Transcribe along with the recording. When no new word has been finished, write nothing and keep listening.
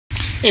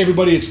Hey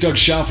everybody, it's Doug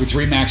Schaff with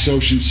Remax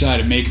Oceanside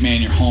at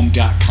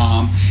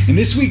MakeMaineYourHome.com. In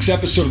this week's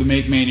episode of the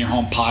Make Maine Your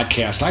Home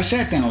podcast, I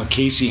sat down with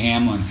Casey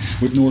Hamlin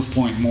with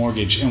Northpoint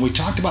Mortgage, and we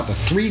talked about the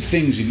 3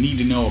 things you need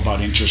to know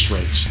about interest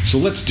rates. So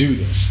let's do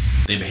this.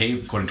 They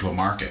behave according to a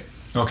market.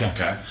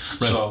 Okay. Right.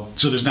 So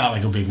there's not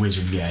like a big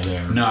wizard guy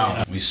there.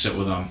 No. We sit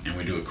with them and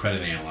we do a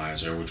credit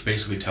analyzer, which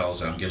basically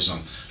gives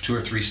them 2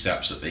 or 3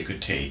 steps that they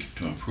could take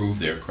to improve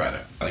their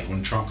credit. Like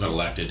when Trump got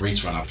elected,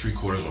 rates went up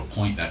 3/4 of a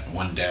point that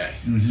one day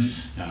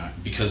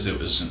because it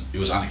was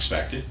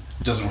unexpected.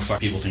 It doesn't reflect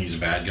people think he's a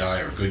bad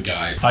guy or a good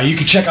guy. You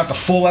can check out the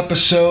full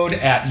episode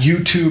at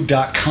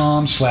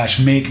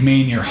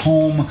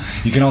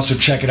youtube.com/MakeMaineYourHome. You can also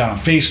check it out on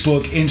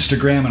Facebook,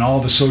 Instagram, and all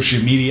the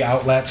social media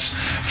outlets.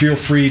 Feel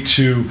free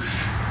to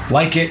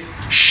like it,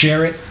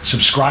 share it,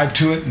 subscribe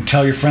to it, and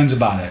tell your friends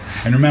about it.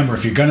 And remember,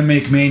 if you're going to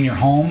make Maine your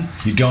home,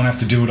 you don't have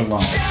to do it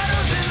alone.